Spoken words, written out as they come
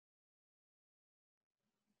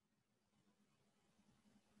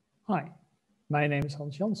Hi, my name is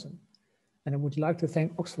Jansen, and I would like to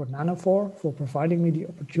thank Oxford Nanopore for providing me the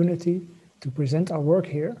opportunity to present our work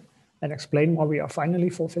here and explain why we are finally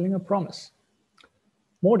fulfilling a promise.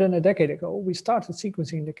 More than a decade ago, we started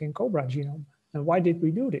sequencing the king cobra genome. And why did we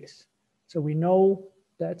do this? So we know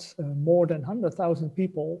that more than 100,000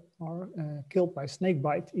 people are killed by snake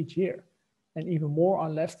bite each year, and even more are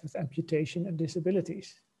left with amputation and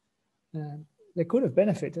disabilities. They could have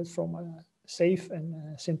benefited from a safe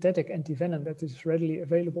and synthetic antivenom that is readily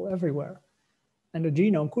available everywhere. And the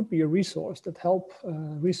genome could be a resource that help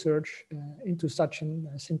research into such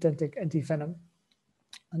a synthetic antivenom.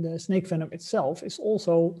 And the snake venom itself is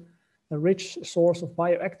also a rich source of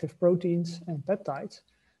bioactive proteins and peptides,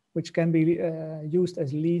 which can be used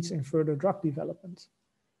as leads in further drug development.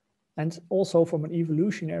 And also from an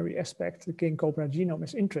evolutionary aspect, the king cobra genome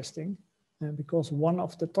is interesting because one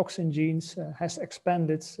of the toxin genes has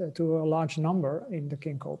expanded to a large number in the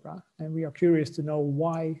king cobra. And we are curious to know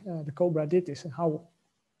why the cobra did this and how.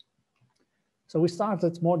 So we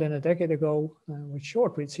started more than a decade ago with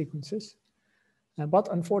short read sequences. But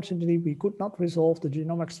unfortunately, we could not resolve the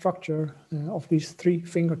genomic structure of these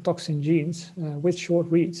 3-finger toxin genes with short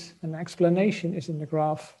reads. An explanation is in the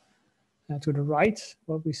graph to the right,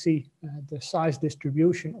 where we see the size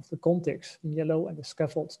distribution of the contigs in yellow and the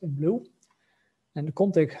scaffolds in blue. And the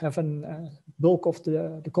contig have a bulk of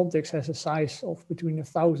the contigs has a size of between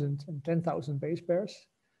 1,000 and 10,000 base pairs.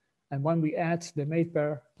 And when we add the mate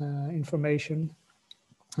pair information,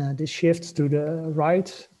 this shifts to the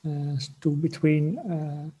right to between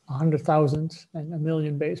 100,000 and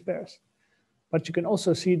 1,000,000 base pairs. But you can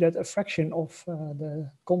also see that a fraction of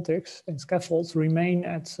the contigs and scaffolds remain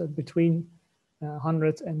at between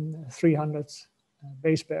 100 and 300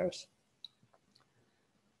 base pairs.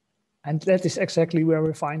 And that is exactly where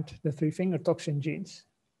we find the 3-finger toxin genes.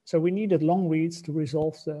 So we needed long reads to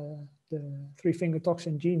resolve the 3-finger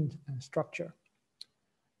toxin gene structure.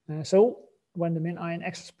 So when the MinION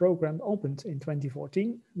Access Program opened in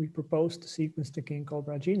 2014, we proposed to sequence the king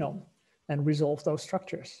cobra genome and resolve those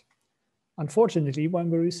structures. Unfortunately, when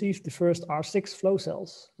we received the first R6 flow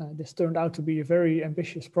cells, this turned out to be a very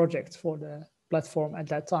ambitious project for the platform at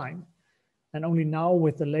that time. And only now,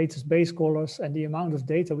 with the latest base callers and the amount of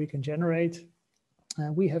data we can generate,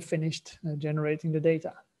 we have finished generating the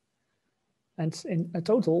data. And in a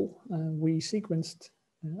total, we sequenced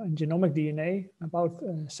in genomic DNA about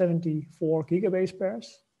 74 gigabase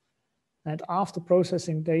pairs. And after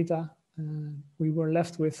processing data, we were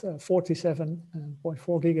left with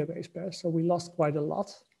 47.4 gigabase pairs. So we lost quite a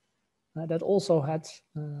lot. That also had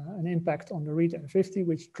an impact on the read N50,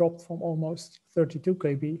 which dropped from almost 32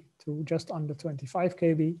 KB to just under 25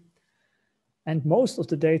 KB. And most of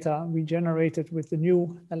the data we generated with the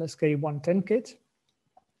new LSK110 kit.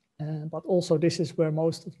 But also this is where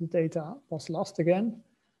most of the data was lost again.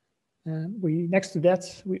 Next to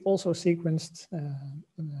that, we also sequenced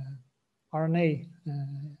RNA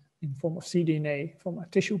in form of cDNA from a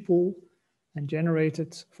tissue pool and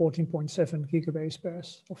generated 14.7 gigabase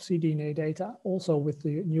pairs of cDNA data, also with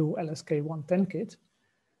the new LSK110 kit.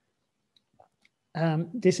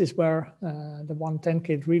 This is where the 110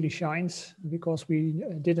 kit really shines because we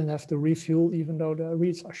didn't have to refuel, even though the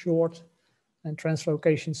reads are short, and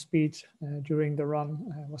translocation speed during the run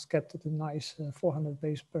was kept at a nice 400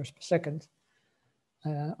 base pairs per second.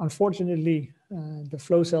 Unfortunately, the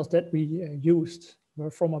flow cells that we used were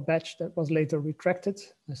from a batch that was later retracted,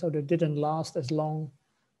 and so they didn't last as long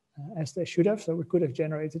as they should have, so we could have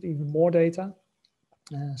generated even more data.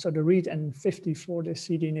 So the read N50 for this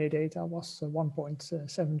cDNA data was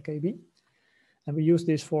 1.7 KB, and we used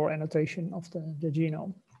this for annotation of the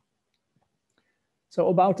genome. So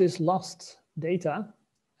about this lost data,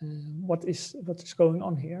 what is going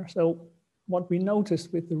on here? So what we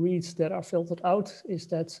noticed with the reads that are filtered out is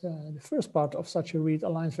that the first part of such a read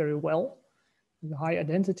aligns very well, the high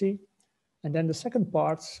identity. And then the second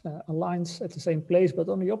part aligns at the same place, but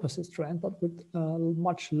on the opposite strand, but with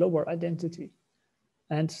much lower identity.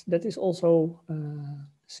 And that is also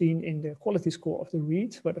seen in the quality score of the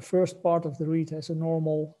read, where the first part of the read has a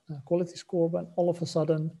normal quality score, but all of a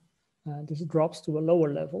sudden, this drops to a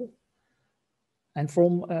lower level. And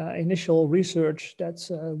from initial research that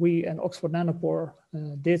we and Oxford Nanopore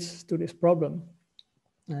did to this problem,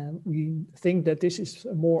 we think that this is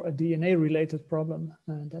more a DNA-related problem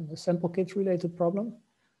than a sample kit-related problem.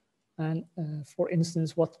 And for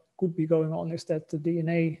instance, what could be going on is that the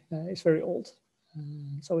DNA is very old.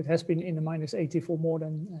 So it has been in the -80 for more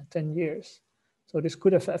than 10 years. So this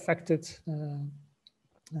could have affected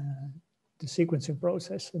the sequencing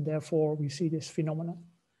process, and therefore we see this phenomenon.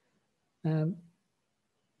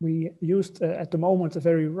 We used at the moment a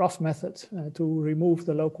very rough method to remove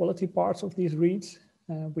the low quality parts of these reads.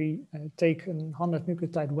 We take a 100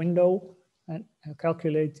 nucleotide window and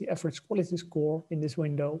calculate the average quality score in this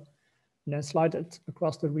window, and then slide it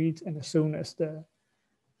across the read. And as soon as the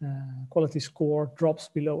quality score drops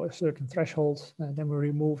below a certain threshold, then we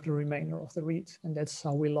remove the remainder of the read. And that's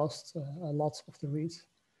how we lost a lot of the reads.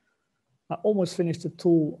 I almost finished a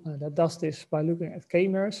tool that does this by looking at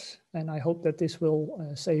k-mers, and I hope that this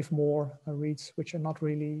will save more reads which are not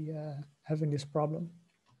really having this problem.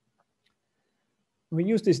 We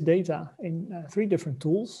use this data in 3 different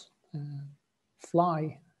tools.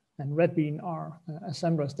 Flye and Redbean are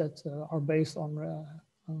assemblers that are based on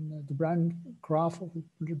the brown graph, or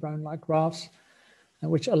the brown-like graphs,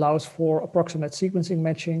 which allows for approximate sequencing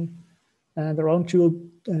matching. Their own tool,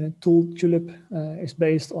 Tulip, is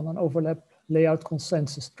based on an overlap layout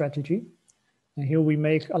consensus strategy. And here we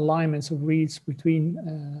make alignments of reads between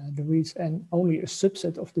the reads and only a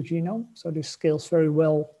subset of the genome. So this scales very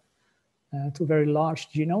well to very large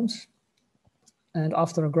genomes. And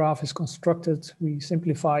after a graph is constructed, we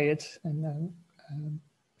simplify it and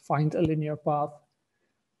find a linear path.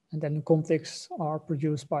 And then the contigs are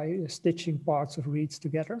produced by stitching parts of reads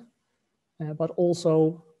together. But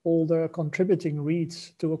also all the contributing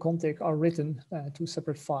reads to a contig are written to a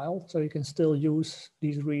separate file. So you can still use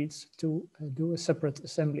these reads to do a separate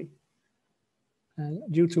assembly.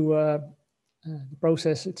 Due to the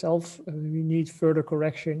process itself, we need further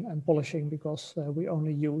correction and polishing because we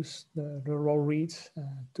only use the raw reads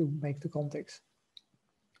to make the contigs.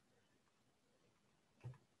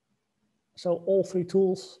 So all 3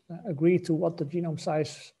 tools agree to what the genome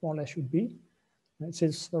size more or less should be. It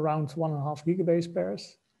sits around 1.5 gigabase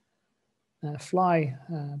pairs. Flye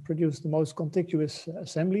produced the most contiguous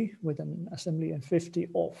assembly with an assembly in 50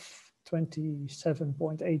 of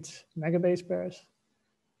 27.8 megabase pairs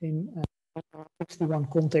in 61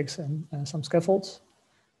 contigs and some scaffolds.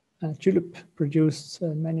 Tulip produced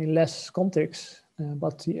many less contigs,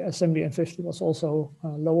 but the assembly in 50 was also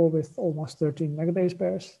lower with almost 13 megabase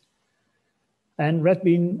pairs. And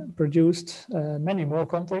Redbean produced many more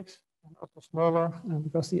contigs, also smaller,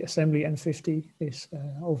 because the assembly N50 is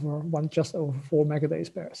just over 4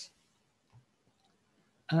 megabase pairs.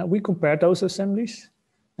 We compared those assemblies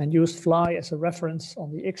and used Flye as a reference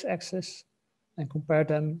on the x-axis and compared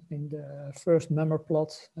them in the first member plot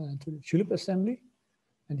to the Tulip assembly.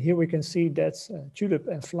 And here we can see that Tulip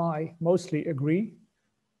and Flye mostly agree,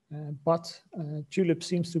 but Tulip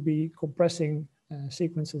seems to be compressing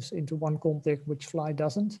sequences into one contig, which Flye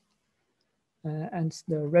doesn't. And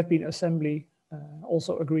the Redbean assembly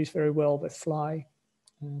also agrees very well with Flye,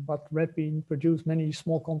 but Redbean produced many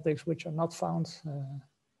small contigs which are not found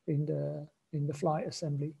in the Flye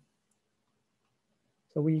assembly.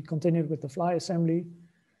 So we continued with the Flye assembly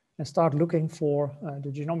and start looking for the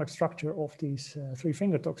genomic structure of these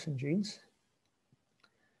 3-finger toxin genes.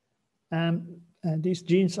 These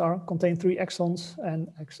genes contain 3 exons and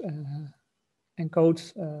encode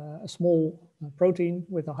a small protein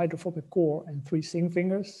with a hydrophobic core and 3 zinc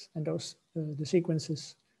fingers, and the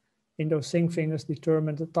sequences in those zinc fingers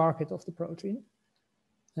determine the target of the protein.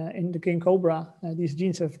 In the king cobra, these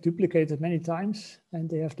genes have duplicated many times, and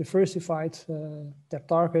they have diversified their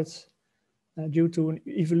targets due to an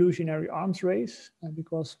evolutionary arms race,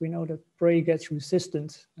 because we know that prey gets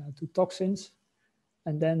resistant to toxins,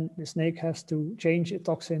 and then the snake has to change a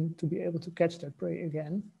toxin to be able to catch that prey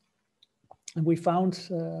again. And we found,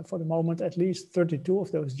 for the moment, at least 32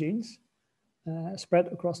 of those genes spread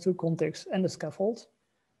across 2 contigs and the scaffold.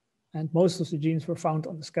 And most of the genes were found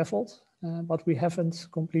on the scaffold, but we haven't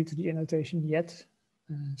completed the annotation yet.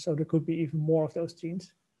 So there could be even more of those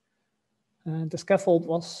genes. The scaffold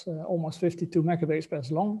was almost 52 megabase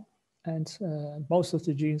pairs long, and most of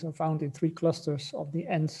the genes are found in 3 clusters of the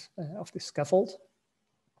ends of the scaffold.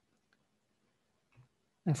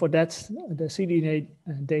 And for that, the cDNA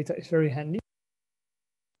data is very handy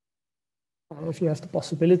if you have the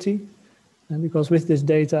possibility. And because with this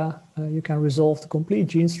data, you can resolve the complete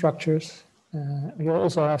gene structures. You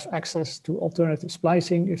also have access to alternative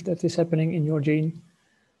splicing if that is happening in your gene.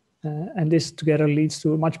 And this together leads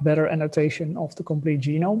to a much better annotation of the complete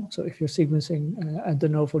genome. So if you're sequencing a de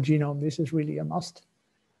novo genome, this is really a must.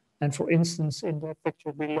 And for instance, in the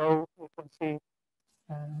picture below, you can see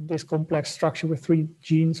this complex structure with 3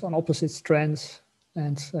 genes on opposite strands.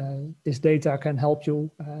 And this data can help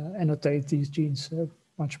you annotate these genes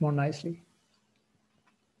much more nicely.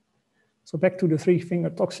 So back to the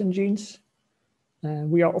 3-finger toxin genes.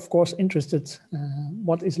 We are, of course, interested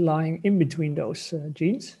what is lying in between those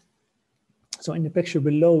genes. So in the picture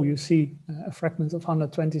below, you see a fragment of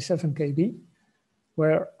 127 kb.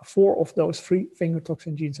 where 4 of those 3 finger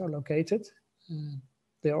toxin genes are located.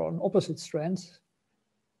 They are on opposite strands.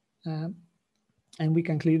 And we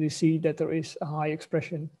can clearly see that there is a high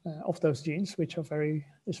expression of those genes, which are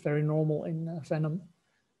is very normal in venom,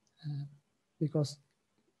 because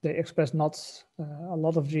they express not a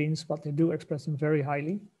lot of genes, but they do express them very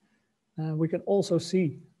highly. We can also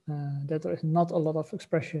see that there is not a lot of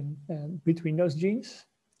expression between those genes.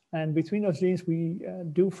 And between those genes, we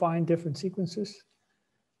do find different sequences.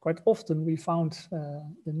 Quite often, we found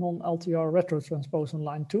the non-LTR retrotransposon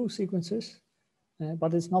line 2 sequences,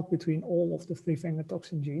 but it's not between all of the 3 finger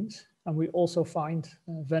toxin genes. And we also find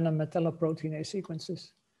venom metalloproteinase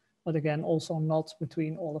sequences, but again, also not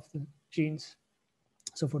between all of the genes.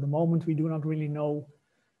 So for the moment, we do not really know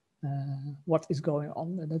what is going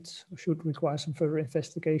on, and that should require some further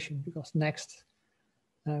investigation, because next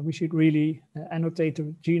we should really annotate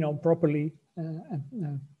the genome properly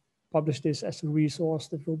and publish this as a resource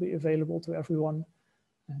that will be available to everyone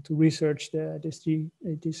to research this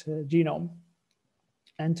genome.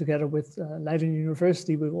 And together with Leiden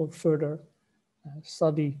University, we will further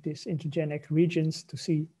study these intergenic regions to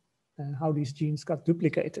see how these genes got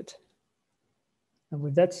duplicated. And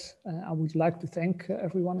with that, I would like to thank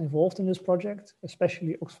everyone involved in this project,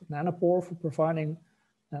 especially Oxford Nanopore, for providing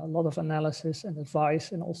a lot of analysis and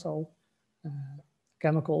advice, and also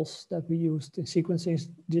chemicals that we used in sequencing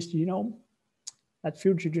this genome. At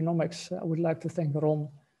Future Genomics, I would like to thank Ron,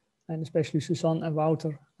 and especially Suzanne and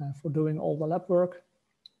Wouter for doing all the lab work.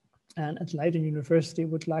 And at Leiden University, I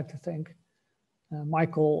would like to thank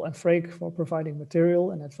Michael and Freek for providing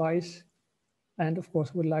material and advice. And of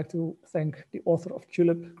course, we'd like to thank the author of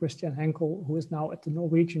Tulip, Christian Henkel, who is now at the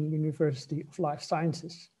Norwegian University of Life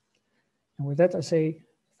Sciences. And with that, I say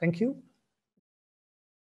thank you